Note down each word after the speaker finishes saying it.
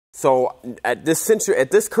So at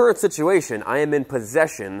this current situation, I am in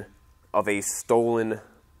possession of a stolen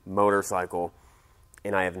motorcycle,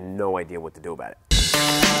 and I have no idea what to do about it.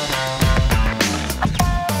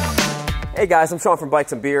 Hey guys, I'm Sean from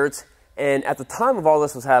Bikes and Beards, and at the time of all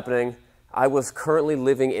this was happening, I was currently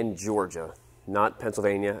living in Georgia, not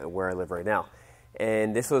Pennsylvania, where I live right now.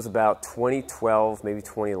 And this was about 2012, maybe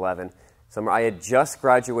 2011. I had just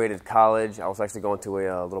graduated college. I was actually going to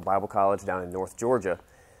a little Bible college down in North Georgia.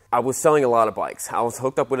 I was selling a lot of bikes. I was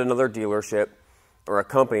hooked up with another dealership or a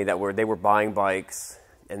company they were buying bikes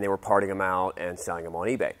and they were parting them out and selling them on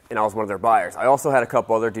eBay. And I was one of their buyers. I also had a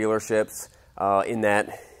couple other dealerships in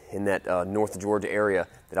that North Georgia area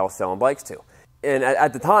that I was selling bikes to. And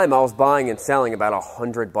at the time, I was buying and selling about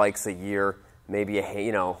 100 bikes a year, maybe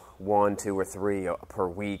 1, 2, or 3 per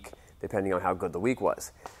week, depending on how good the week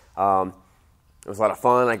was. It was a lot of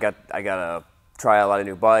fun. I got to try a lot of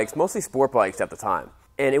new bikes, mostly sport bikes at the time.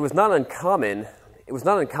 And it was not uncommon. It was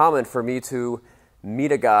not uncommon for me to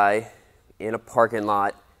meet a guy in a parking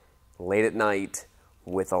lot late at night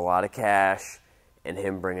with a lot of cash and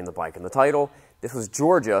him bringing the bike and the title. This was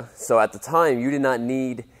Georgia, so at the time you did not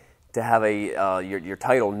need to have your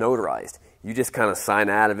title notarized. You just kind of sign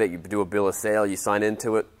out of it. You do a bill of sale. You sign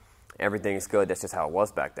into it. Everything's good. That's just how it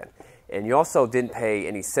was back then. And you also didn't pay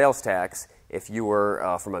any sales tax if you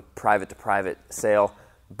were from a private-to-private sale.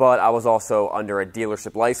 But I was also under a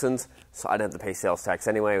dealership license, so I didn't have to pay sales tax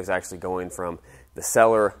anyway. It was actually going from the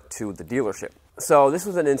seller to the dealership. So this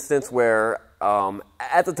was an instance where,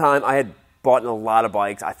 at the time, I had bought a lot of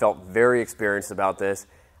bikes. I felt very experienced about this.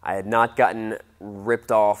 I had not gotten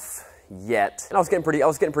ripped off yet, and I was getting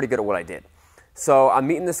pretty good at what I did. So I'm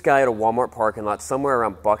meeting this guy at a Walmart parking lot somewhere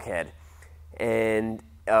around Buckhead, and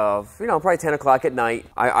probably 10 o'clock at night.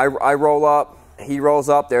 I roll up. He rolls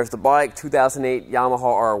up, there's the bike, 2008 Yamaha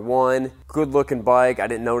R1, good looking bike, I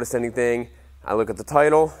didn't notice anything. I look at the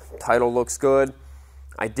title looks good.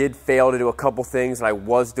 I did fail to do a couple things that I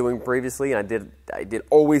was doing previously, and I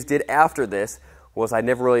always did after this, was I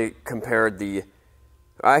never really compared the,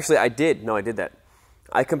 actually I did that.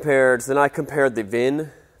 I compared the VIN,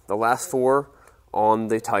 the last 4 on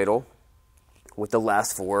the title, with the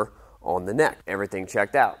last 4 on the neck. Everything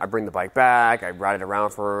checked out. I bring the bike back, I ride it around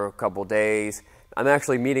for a couple days. I'm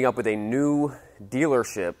actually meeting up with a new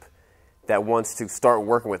dealership that wants to start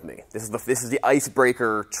working with me. This is the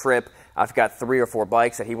icebreaker trip. I've got 3 or 4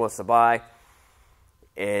 bikes that he wants to buy,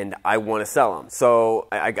 and I want to sell them. So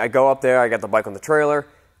I go up there, I got the bike on the trailer,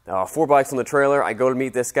 4 bikes on the trailer. I go to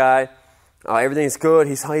meet this guy. Everything's good.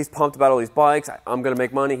 He's pumped about all these bikes. I'm going to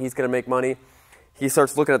make money. He's going to make money. He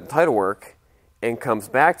starts looking at the title work and comes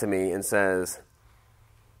back to me and says,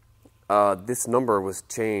 this number was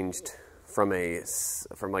changed from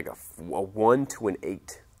like a 1 to an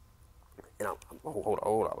 8. And hold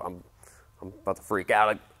on, I'm about to freak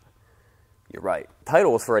out. You're right.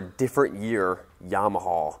 Title was for a different year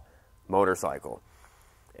Yamaha motorcycle.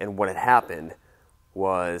 And what had happened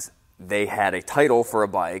was they had a title for a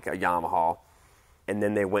bike, a Yamaha, and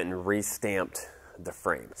then they went and re-stamped the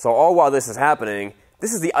frame. So all while this is happening,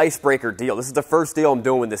 this is the icebreaker deal. This is the first deal I'm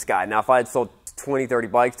doing with this guy. Now, if I had sold 20, 30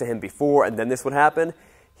 bikes to him before and then this would happen,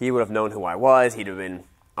 he would have known who I was. He'd have been,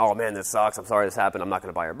 oh man, this sucks. I'm sorry this happened. I'm not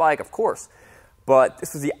going to buy your bike, of course. But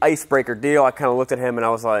this was the icebreaker deal. I kind of looked at him and I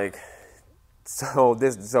was like, so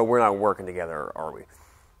we're not working together, are we?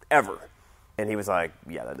 Ever. And he was like,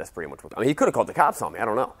 yeah, that's pretty much what. I mean, he could have called the cops on me. I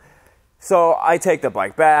don't know. So I take the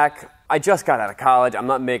bike back. I just got out of college. I'm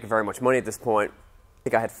not making very much money at this point. I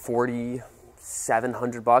think I had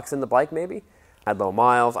 $4,700 in the bike, maybe. I had low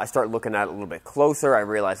miles. I start looking at it a little bit closer. I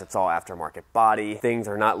realize it's all aftermarket body. Things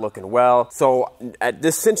are not looking well. So at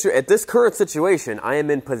this current situation, I am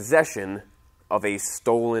in possession of a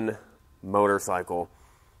stolen motorcycle,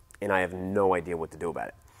 and I have no idea what to do about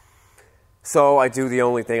it. So I do the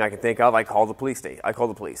only thing I can think of. I call the police. I call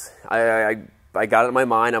the police. I got it in my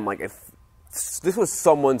mind. I'm like, if this was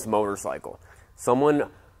someone's motorcycle, someone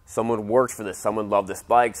worked for this, someone loved this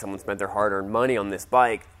bike, someone spent their hard-earned money on this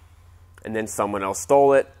bike, and then someone else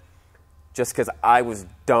stole it. Just because I was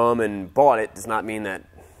dumb and bought it does not mean that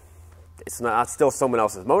it's not still someone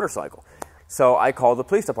else's motorcycle. So I call the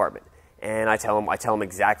police department, and I tell them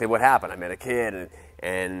exactly what happened. I met a kid,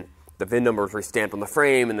 and the VIN number is re-stamped on the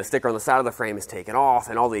frame, and the sticker on the side of the frame is taken off,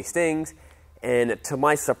 and all these things. And to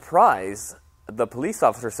my surprise, the police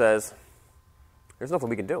officer says, there's nothing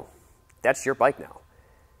we can do. That's your bike now.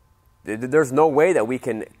 There's no way that we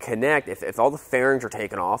can connect if all the fairings are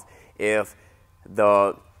taken off, if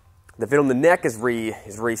the VIN on the neck is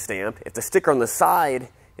re-stamped, if the sticker on the side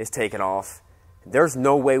is taken off, there's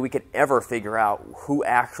no way we could ever figure out who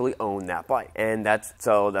actually owned that bike. And that's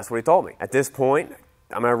what he told me. At this point,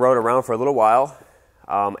 I rode around for a little while,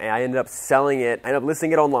 and I ended up selling it. I ended up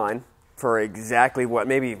listing it online for exactly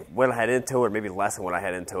what I had into it, or maybe less than what I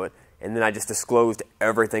had into it. And then I just disclosed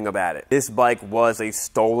everything about it. This bike was a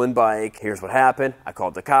stolen bike. Here's what happened. I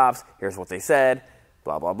called the cops. Here's what they said.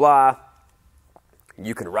 Blah, blah, blah.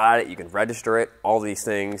 You can ride it. You can register it. All these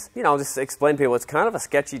things. You know, just explain to people it's kind of a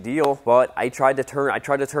sketchy deal, but I tried to turn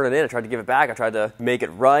it in. I tried to give it back. I tried to make it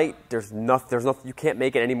right. There's nothing. You can't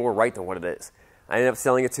make it any more right than what it is. I ended up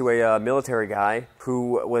selling it to a military guy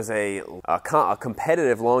who was a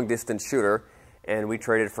competitive long-distance shooter, and we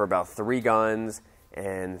traded for about 3 guns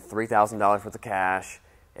and $3,000 worth of cash,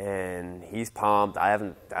 and he's pumped. I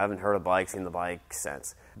haven't heard of the bike, seen the bike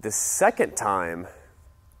since. The second time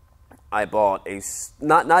I bought I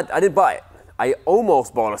didn't buy it. I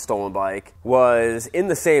almost bought a stolen bike, was in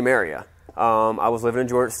the same area. I was living in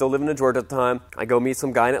Georgia, still living in Georgia at the time. I go meet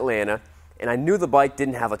some guy in Atlanta, and I knew the bike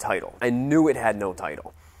didn't have a title. I knew it had no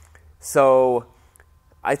title. So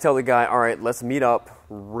I tell the guy, all right, let's meet up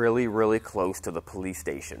really, really close to the police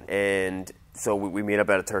station. And so we meet up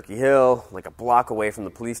at a Turkey Hill, like a block away from the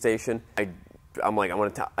police station. I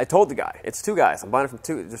told the guy, it's 2 guys. I'm buying it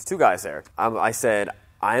from there's 2 guys there. I said,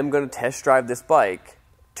 I am going to test drive this bike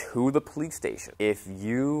to the police station. I'm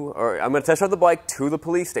going to test drive the bike to the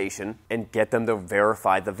police station and get them to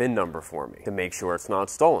verify the VIN number for me to make sure it's not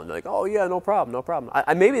stolen. They're like, oh yeah, no problem, no problem.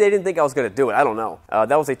 Maybe they didn't think I was going to do it. I don't know.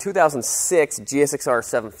 That was a 2006 GSXR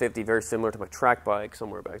 750, very similar to my track bike,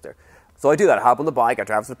 somewhere back there. So I do that. I hop on the bike. I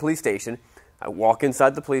drive to the police station. I walk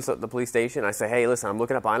inside the police station. I say, hey, listen, I'm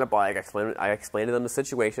looking at buying a bike. I explain to them the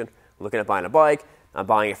situation. I'm looking at buying a bike. I'm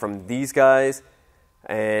buying it from these guys,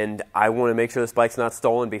 and I want to make sure this bike's not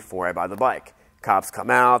stolen before I buy the bike. Cops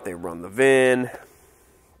come out. They run the VIN.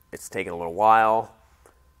 It's taking a little while.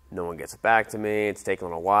 No one gets back to me. It's taking a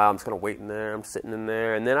little while. I'm just going to wait in there. I'm sitting in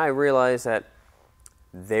there. And then I realize that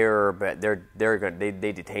they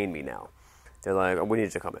detain me now. They're like, oh, we need you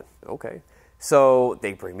to come in. Okay. So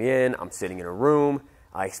they bring me in. I'm sitting in a room.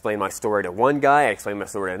 I explain my story to one guy. I explain my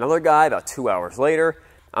story to another guy. About 2 hours later,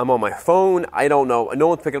 I'm on my phone. I don't know. No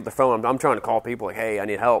one's picking up the phone. I'm trying to call people like, hey, I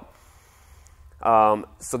need help.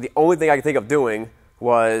 So the only thing I could think of doing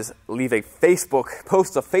was post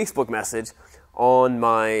a Facebook message on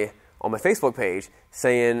my Facebook page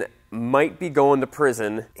saying, might be going to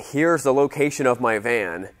prison. Here's the location of my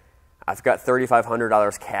van. I've got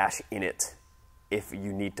 $3,500 cash in it if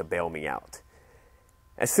you need to bail me out.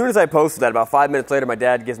 As soon as I posted that, about 5 minutes later, my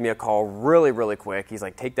dad gives me a call really, really quick. He's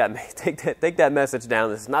like, take that message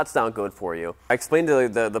down. This does not sound good for you. I explained to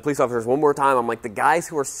the police officers one more time. I'm like, the guys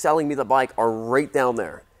who are selling me the bike are right down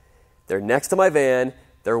there. They're next to my van.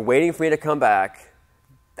 They're waiting for me to come back.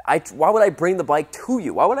 Why would I bring the bike to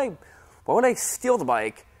you? Why would I steal the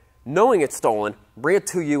bike, knowing it's stolen, bring it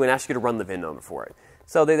to you, and ask you to run the VIN number for it?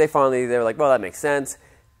 So they were like, well, that makes sense.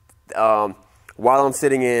 While I'm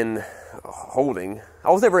sitting in holding, I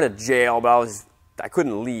was never in a jail, but I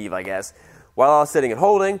couldn't leave, I guess. While I was sitting in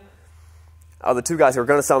holding, the 2 guys who were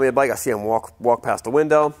going to sell me a bike, I see them walk past the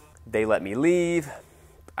window. They let me leave.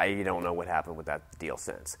 I don't know what happened with that deal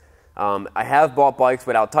since. I have bought bikes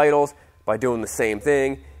without titles by doing the same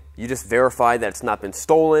thing. You just verify that it's not been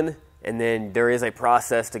stolen, and then there is a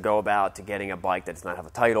process to go about to getting a bike that does not have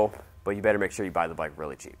a title, but you better make sure you buy the bike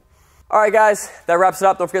really cheap. All right, guys, that wraps it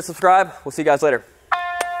up. Don't forget to subscribe. We'll see you guys later.